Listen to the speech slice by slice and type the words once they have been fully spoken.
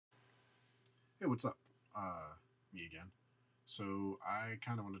Hey, what's up? Me again. So, I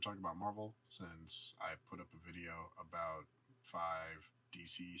kind of want to talk about Marvel since I put up a video about 5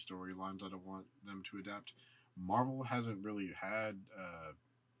 DC storylines that I want them to adapt. Marvel hasn't really had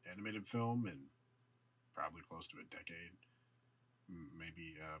animated film in probably close to a decade,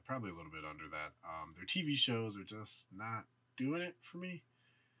 maybe probably a little bit under that. Their TV shows are just not doing it for me.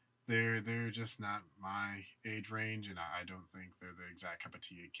 They're just not my age range, and I don't think they're the exact cup of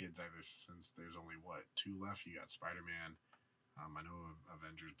tea of kids either. Since there's only what two left, you got Spider Man. I know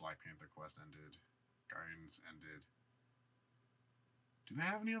Avengers, Black Panther Quest ended, Guardians ended. Do they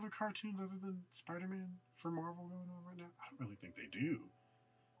have any other cartoons other than Spider Man for Marvel going on right now? I don't really think they do,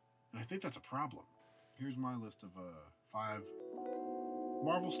 and I think that's a problem. Here's my list of 5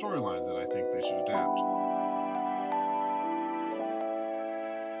 Marvel storylines that I think they should adapt.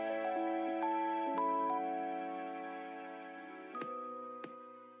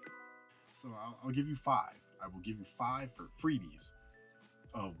 So I'll give you 5. I will give you 5 for freebies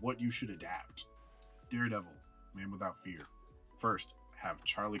of what you should adapt. Daredevil, Man Without Fear. First, have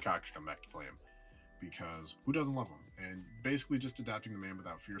Charlie Cox come back to play him because who doesn't love him? And basically just adapting the Man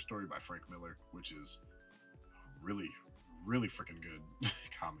Without Fear story by Frank Miller, which is really freaking good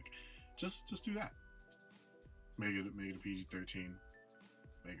comic. Just do that. Make it a PG-13.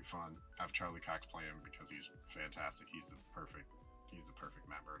 Make it fun. Have Charlie Cox play him because he's fantastic. He's the perfect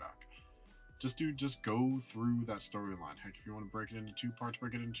Matt Murdock. Just go through that storyline. Heck, if you want to break it into 2 parts,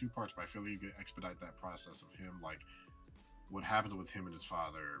 break it into 2 parts. But I feel like you could expedite that process of him, like what happens with him and his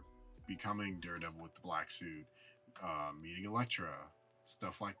father, becoming Daredevil with the black suit, meeting Elektra,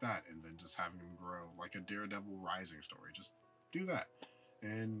 stuff like that, and then just having him grow like a Daredevil rising story. Just do that,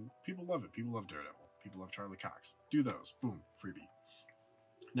 and people love it. People love Daredevil. People love Charlie Cox. Do those. Boom, freebie.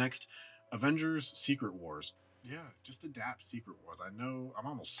 Next, Avengers: Secret Wars. Yeah, just adapt Secret Wars. I'm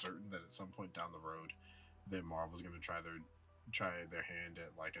almost certain that at some point down the road that Marvel's going to try their hand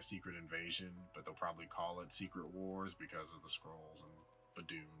at like a secret invasion, but they'll probably call it Secret Wars because of the scrolls and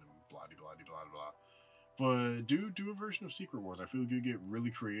Badoon and blah blah blah blah. But do a version of Secret Wars. I feel like you get really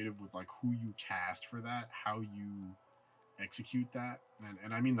creative with like who you cast for that, how you execute that,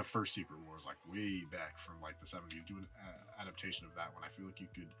 and I mean the first Secret Wars, like way back from like the 70s. Do an adaptation of that one. I feel like you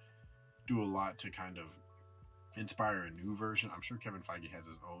could do a lot to kind of inspire a new version. I'm sure Kevin Feige has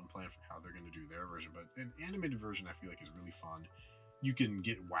his own plan for how they're going to do their version, but an animated version I feel like is really fun. You can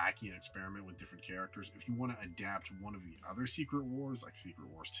get wacky and experiment with different characters. If you want to adapt one of the other Secret Wars, like Secret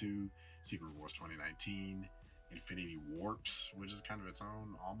Wars 2, Secret Wars 2019, Infinity Warps, which is kind of its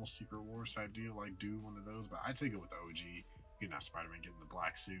own almost Secret Wars type deal, like do one of those. But I'd take it with the OG. You can have Spider-Man get in the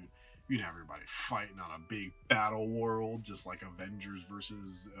black suit. You can have everybody fighting on a big battle world, just like Avengers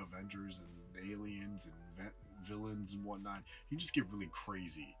versus Avengers and aliens and villains and whatnot. You just get really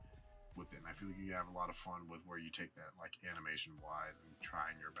crazy with it. And I feel like you have a lot of fun with where you take that like animation wise and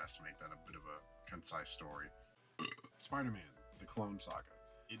trying your best to make that a bit of a concise story. Spider-Man, the Clone Saga.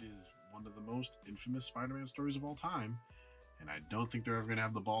 It is one of the most infamous Spider-Man stories of all time, and I don't think they're ever going to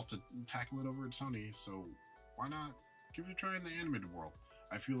have the balls to tackle it over at Sony, so why not give it a try in the animated world?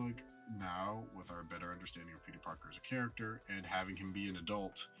 I feel like now, with our better understanding of Peter Parker as a character and having him be an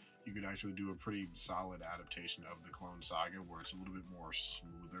adult, you could actually do a pretty solid adaptation of the Clone Saga where it's a little bit more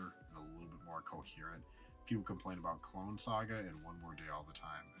smoother and a little bit more coherent. People complain about Clone Saga and One More Day all the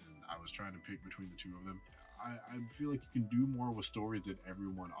time, and I was trying to pick between the two of them. I feel like you can do more with stories that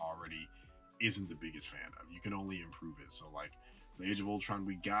everyone already isn't the biggest fan of. You can only improve it. So, like, the Age of Ultron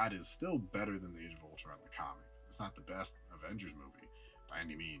we got is still better than the Age of Ultron in the comics. It's not the best Avengers movie by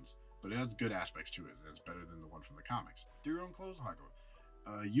any means, but it has good aspects to it. It's better than the one from the comics. Do your own Clone Saga.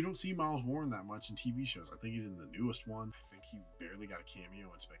 You don't see Miles Warren that much in TV shows. I think he's in the newest one. I think he barely got a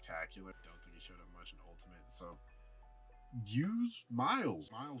cameo in Spectacular. Don't think he showed up much in Ultimate. So use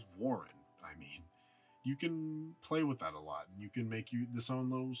Miles Warren. I mean, you can play with that a lot, and you can make you this own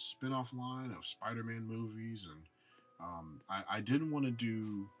little spin-off line of Spider-Man movies. And I didn't want to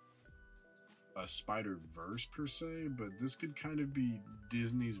do a Spider-Verse per se, but this could kind of be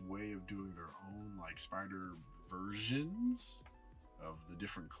Disney's way of doing their own like Spider versions of the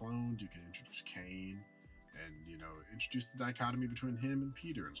different clones. You can introduce Kane and, introduce the dichotomy between him and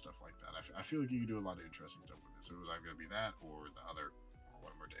Peter and stuff like that. I feel like you can do a lot of interesting stuff with it. So it was either going to be that or the other, or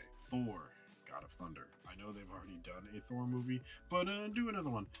One More Day. Thor, God of Thunder. I know they've already done a Thor movie, but do another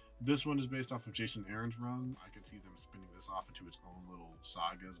one. This one is based off of Jason Aaron's run. I could see them spinning this off into its own little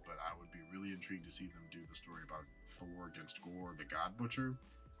sagas, but I would be really intrigued to see them do the story about Thor against Gore, the God Butcher,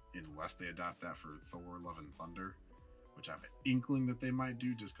 unless they adapt that for Thor, Love and Thunder, which I have an inkling that they might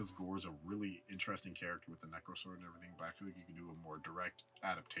do just because Gore's a really interesting character with the Necrosword and everything, but I feel like you can do a more direct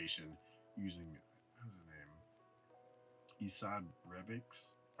adaptation using, what's his name, Isad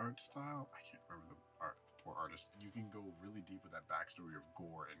Rebik's art style. I can't remember the poor artist. And you can go really deep with that backstory of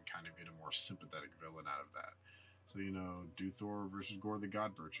Gore and kind of get a more sympathetic villain out of that. So, you know, do Thor versus Gore the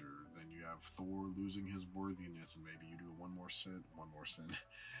God Butcher. Then you have Thor losing his worthiness, and maybe you do one more sin,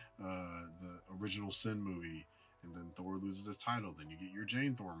 the original Sin movie, and then Thor loses his title. Then you get your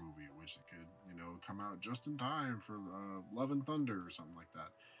Jane Thor movie, which could, you know, come out just in time for Love and Thunder or something like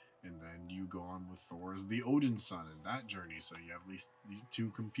that. And then you go on with Thor as the Odin son in that journey. So you have these two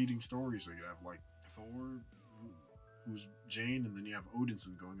competing stories. So you have like Thor, who's Jane, and then you have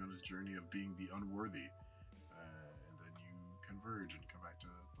Odinson going on his journey of being the unworthy. And then you converge and come back to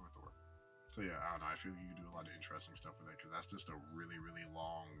Thor. So yeah, I don't know. I feel like you can do a lot of interesting stuff with it because that's just a really, really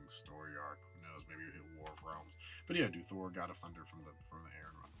long story arc. Who knows? Maybe you hit War of Realms. But yeah, do Thor God of Thunder from the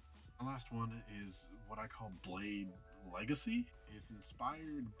Aaron run. The last one is what I call Blade Legacy. It's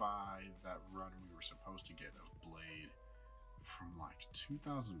inspired by that run we were supposed to get of Blade from like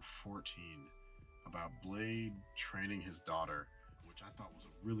 2014 about Blade training his daughter, which I thought was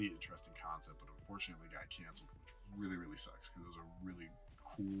a really interesting concept, but unfortunately got canceled, which really, really sucks because it was a really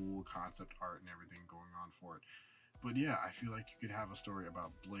cool concept art and everything going on for it. But yeah, I feel like you could have a story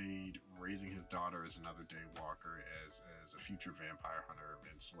about Blade raising his daughter as another Daywalker, as a future vampire hunter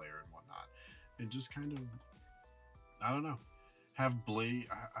and slayer and whatnot. And just kind of, I don't know, have Blade,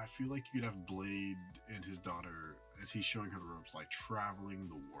 I feel like you could have Blade and his daughter, as he's showing her the ropes, like traveling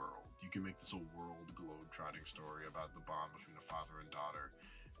the world. You can make this a world globe-trotting story about the bond between a father and daughter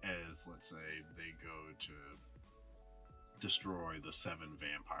as, let's say, they go to destroy the 7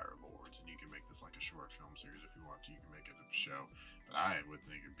 vampire lords, and you can make this like a short film series if you want to. You can make it a show, but I would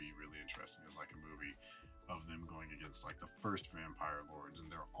think it'd be really interesting as like a movie of them going against like the first vampire lords, and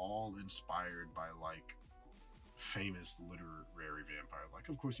they're all inspired by like famous literary vampire.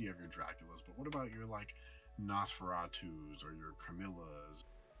 Like, of course you have your Draculas, but what about your like Nosferatus or your Camillas,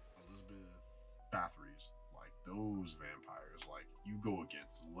 Elizabeth Bathory's, like those vampires? Like, you go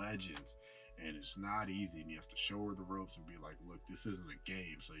against legends, and it's not easy, and you have to show her the ropes and be like, look, this isn't a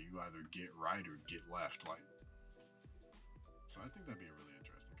game, so you either get right or get left. Like, so I think that'd be a really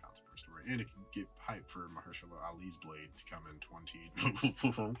interesting concept for a story, and it can get hype for Mahershala Ali's Blade to come in 20.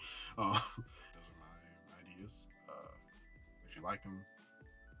 Those are my ideas. If you like them,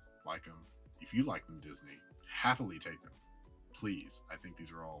 like them. If you like them, Disney, happily take them. Please. I think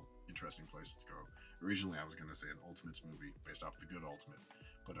these are all interesting places to go. Originally, I was going to say an Ultimates movie based off the good Ultimate,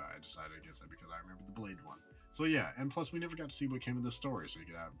 but I decided against that because I remember the Blade one. So yeah, and plus we never got to see what came of this story, so you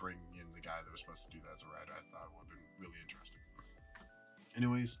could bring in the guy that was supposed to do that as a writer. I thought it would have been really interesting.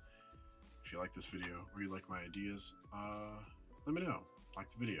 Anyways, if you like this video or you like my ideas, let me know.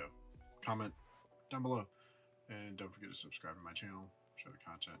 Like the video, comment down below, and don't forget to subscribe to my channel, share the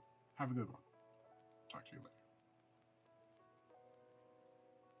content. Have a good one. Talk to you later.